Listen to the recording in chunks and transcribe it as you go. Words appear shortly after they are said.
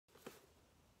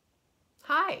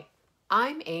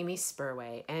I'm Amy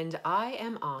Spurway, and I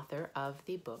am author of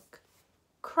the book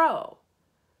Crow.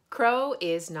 Crow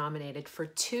is nominated for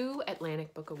 2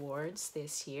 Atlantic Book Awards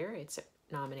this year. It's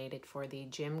nominated for the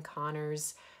Jim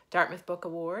Connors Dartmouth Book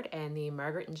Award and the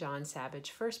Margaret and John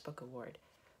Savage First Book Award.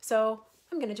 So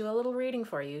I'm going to do a little reading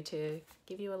for you to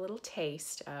give you a little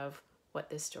taste of what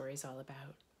this story is all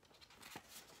about.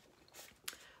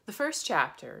 The first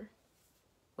chapter,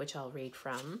 which I'll read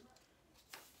from,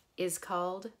 is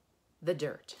called The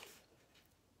Dirt.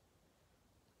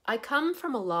 I come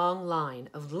from a long line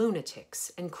of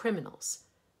lunatics and criminals.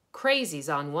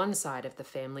 Crazies on one side of the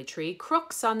family tree,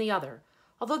 crooks on the other,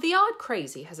 although the odd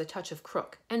crazy has a touch of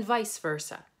crook, and vice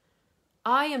versa.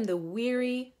 I am the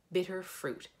weary, bitter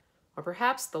fruit, or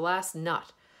perhaps the last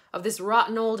nut, of this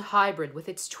rotten old hybrid with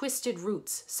its twisted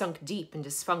roots sunk deep in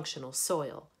dysfunctional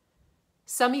soil.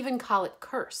 Some even call it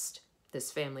cursed,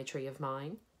 this family tree of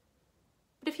mine.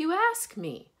 But if you ask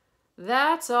me,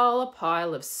 that's all a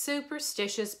pile of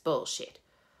superstitious bullshit.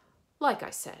 Like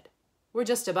I said, we're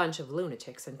just a bunch of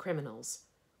lunatics and criminals.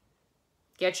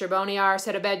 Get your bony arse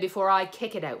out of bed before I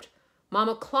kick it out.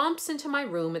 Mama clomps into my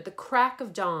room at the crack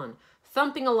of dawn,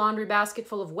 thumping a laundry basket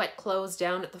full of wet clothes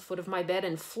down at the foot of my bed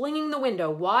and flinging the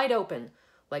window wide open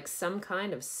like some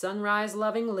kind of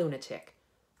sunrise-loving lunatic,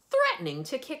 threatening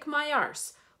to kick my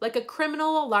arse like a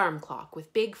criminal alarm clock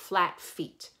with big flat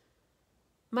feet.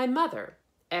 My mother,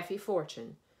 Effie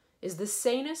Fortune, is the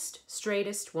sanest,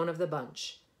 straightest one of the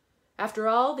bunch. After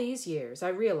all these years, I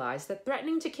realize that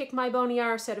threatening to kick my bony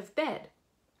arse out of bed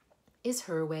is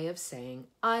her way of saying,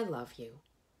 I love you.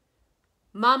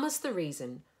 Mama's the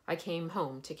reason I came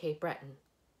home to Cape Breton.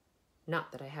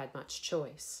 Not that I had much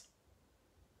choice.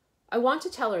 I want to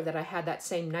tell her that I had that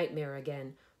same nightmare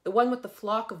again, the one with the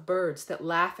flock of birds that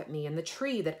laugh at me and the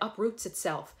tree that uproots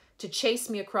itself to chase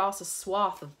me across a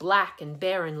swath of black and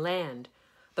barren land.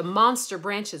 The monster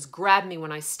branches grab me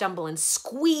when I stumble and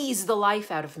squeeze the life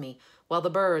out of me while the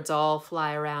birds all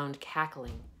fly around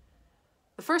cackling.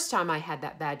 The first time I had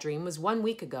that bad dream was 1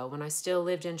 week ago when I still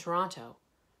lived in Toronto.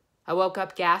 I woke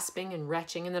up gasping and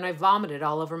retching, and then I vomited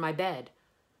all over my bed.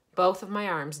 Both of my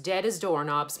arms dead as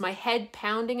doorknobs, my head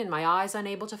pounding and my eyes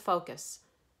unable to focus.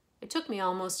 It took me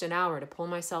almost an hour to pull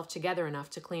myself together enough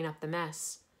to clean up the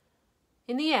mess.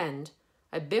 In the end,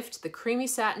 I biffed the creamy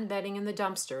satin bedding in the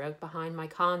dumpster out behind my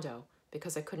condo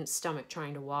because I couldn't stomach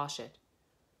trying to wash it.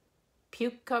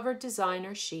 Puke-covered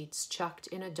designer sheets chucked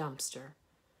in a dumpster.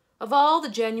 Of all the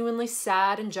genuinely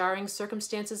sad and jarring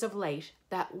circumstances of late,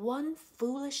 that one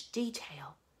foolish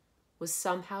detail was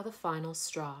somehow the final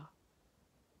straw.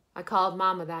 I called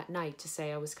Mama that night to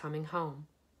say I was coming home.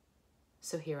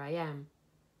 So here I am.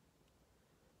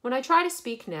 When I try to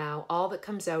speak now, all that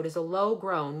comes out is a low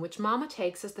groan, which Mama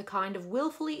takes as the kind of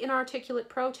willfully inarticulate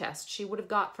protest she would have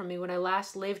got from me when I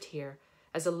last lived here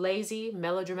as a lazy,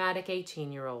 melodramatic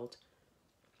 18-year-old.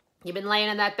 You've been laying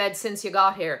in that bed since you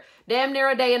got here. Damn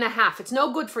near a day and a half. It's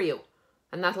no good for you.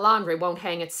 And that laundry won't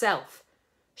hang itself.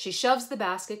 She shoves the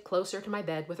basket closer to my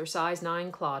bed with her size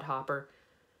 9 clodhopper.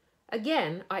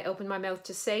 Again, I open my mouth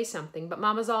to say something, but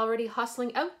Mama's already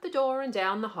hustling out the door and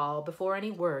down the hall before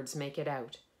any words make it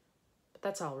out. But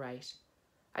that's all right.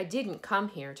 I didn't come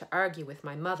here to argue with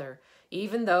my mother,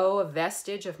 even though a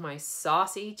vestige of my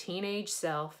saucy teenage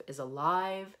self is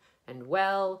alive and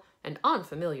well and on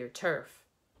familiar turf.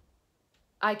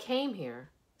 I came here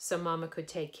so Mama could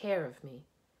take care of me,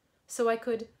 so I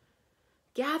could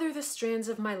gather the strands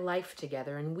of my life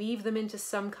together and weave them into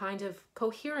some kind of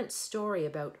coherent story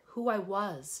about who I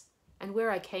was and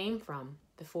where I came from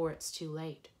before it's too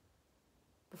late,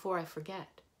 before I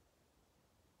forget,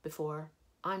 before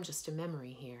I'm just a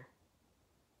memory here.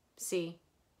 See,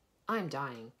 I'm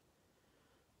dying.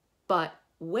 But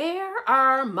where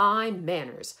are my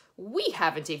manners? We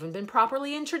haven't even been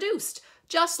properly introduced.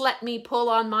 Just let me pull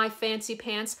on my fancy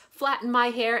pants, flatten my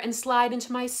hair, and slide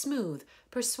into my smooth,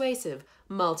 persuasive,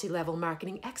 multi-level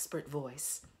marketing expert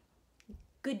voice.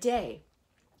 Good day.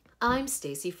 I'm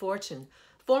Stacey Fortune,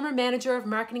 former manager of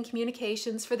marketing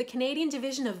communications for the Canadian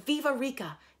division of Viva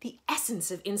Rica, the essence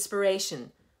of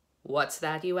inspiration. What's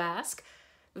that, you ask?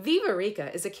 Viva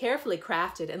Rica is a carefully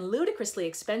crafted and ludicrously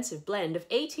expensive blend of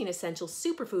 18 essential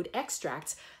superfood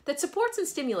extracts that supports and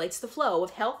stimulates the flow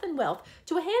of health and wealth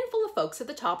to a handful of folks at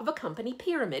the top of a company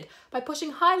pyramid by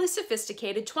pushing highly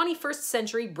sophisticated 21st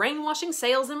century brainwashing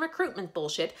sales and recruitment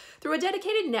bullshit through a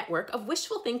dedicated network of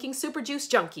wishful thinking super juice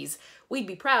junkies. We'd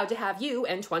be proud to have you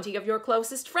and 20 of your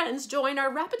closest friends join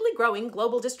our rapidly growing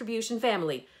global distribution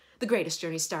family. The greatest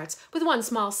journey starts with one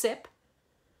small sip.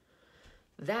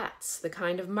 That's the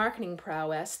kind of marketing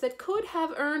prowess that could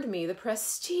have earned me the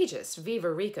prestigious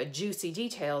Viva Rica Juicy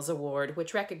Details Award,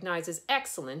 which recognizes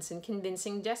excellence in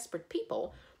convincing desperate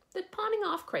people that pawning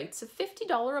off crates of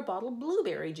 $50 a bottle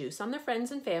blueberry juice on their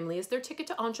friends and family is their ticket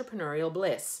to entrepreneurial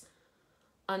bliss.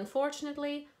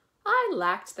 Unfortunately, I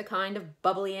lacked the kind of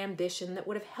bubbly ambition that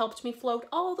would have helped me float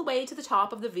all the way to the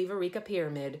top of the Viva Rica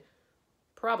pyramid.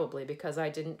 Probably because I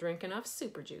didn't drink enough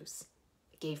super juice.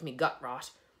 It gave me gut rot.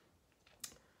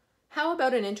 How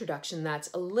about an introduction that's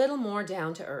a little more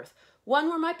down to earth? One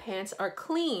where my pants are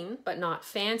clean, but not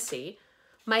fancy.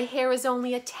 My hair is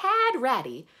only a tad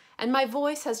ratty, and my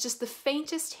voice has just the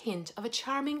faintest hint of a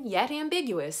charming yet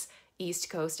ambiguous East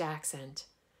Coast accent.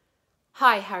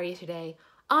 Hi, how are you today?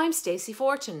 I'm Stacey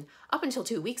Fortune. Up until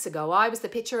 2 weeks ago, I was the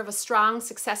picture of a strong,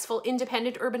 successful,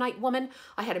 independent urbanite woman.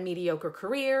 I had a mediocre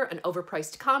career, an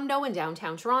overpriced condo in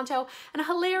downtown Toronto, and a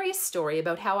hilarious story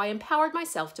about how I empowered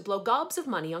myself to blow gobs of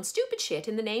money on stupid shit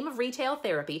in the name of retail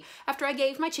therapy after I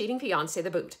gave my cheating fiancé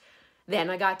the boot. Then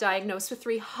I got diagnosed with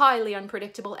 3 highly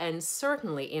unpredictable and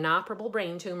certainly inoperable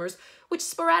brain tumors, which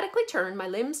sporadically turned my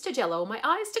limbs to jello, my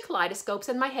eyes to kaleidoscopes,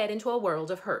 and my head into a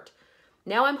world of hurt.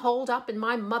 Now I'm holed up in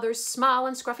my mother's small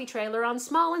and scruffy trailer on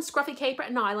small and scruffy Cape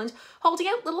Breton Island, holding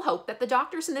out little hope that the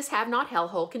doctors in this have-not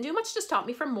hellhole can do much to stop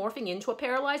me from morphing into a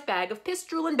paralyzed bag of piss,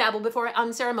 drool, and babble before I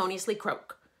unceremoniously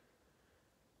croak.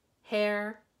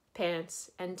 Hair,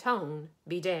 pants, and tone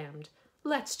be damned.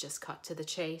 Let's just cut to the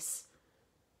chase.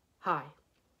 Hi,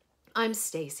 I'm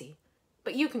Stacey,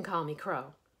 but you can call me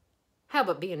Crow. How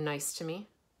about being nice to me?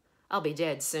 I'll be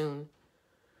dead soon.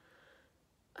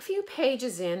 A few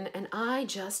pages in, and I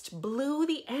just blew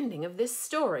the ending of this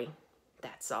story.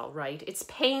 That's all right. It's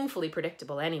painfully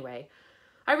predictable anyway.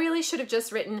 I really should have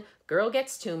just written, girl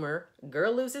gets tumor,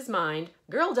 girl loses mind,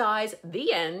 girl dies,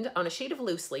 the end, on a sheet of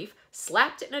loose leaf,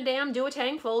 slapped it in a damn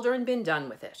do-a-tang folder, and been done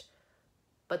with it.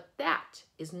 But that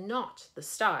is not the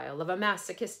style of a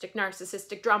masochistic,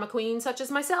 narcissistic drama queen such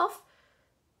as myself.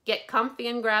 Get comfy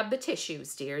and grab the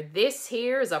tissues, dear. This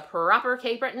here is a proper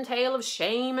Cape Breton tale of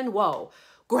shame and woe.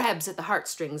 Grabs at the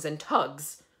heartstrings and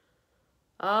tugs.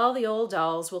 All the old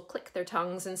dolls will click their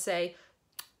tongues and say,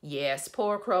 yes,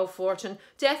 poor Crow Fortune,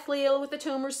 deathly ill with the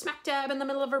tumors smack dab in the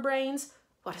middle of her brains.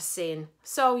 What a sin.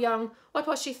 So young. What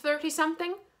was she,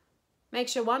 30-something?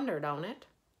 Makes you wonder, don't it?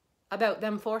 About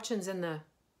them fortunes in the,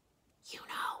 you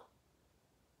know.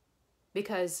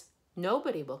 Because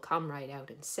nobody will come right out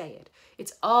and say it.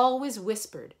 It's always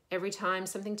whispered every time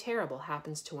something terrible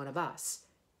happens to one of us.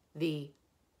 The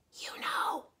you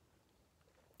know.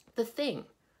 The thing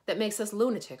that makes us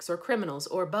lunatics or criminals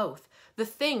or both. The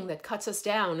thing that cuts us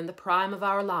down in the prime of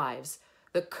our lives.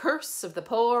 The curse of the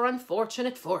poor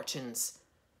unfortunate fortunes.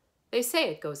 They say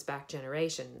it goes back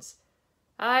generations.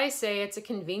 I say it's a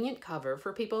convenient cover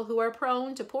for people who are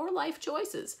prone to poor life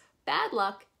choices, bad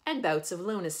luck, and bouts of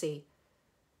lunacy.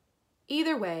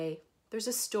 Either way, there's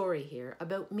a story here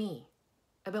about me,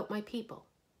 about my people,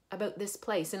 about this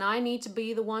place, and I need to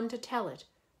be the one to tell it.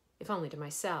 If only to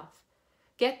myself.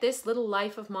 Get this little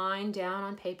life of mine down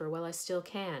on paper while I still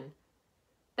can.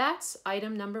 That's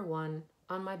item number 1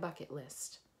 on my bucket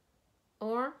list.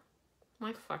 Or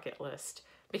my fuck it list.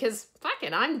 Because fuck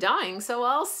it, I'm dying, so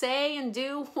I'll say and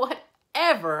do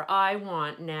whatever I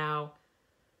want now.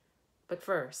 But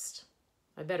first,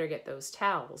 I better get those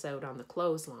towels out on the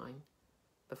clothesline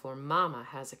before Mama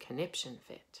has a conniption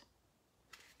fit.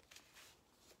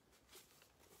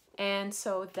 And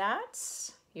so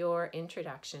that's your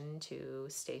introduction to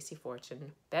Stacey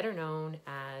Fortune, better known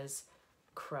as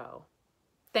Crow.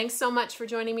 Thanks so much for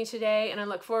joining me today, and I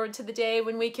look forward to the day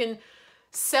when we can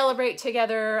celebrate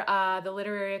together the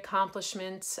literary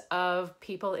accomplishments of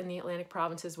people in the Atlantic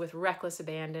provinces with reckless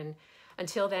abandon.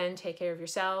 Until then, take care of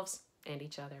yourselves and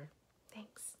each other.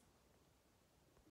 Thanks.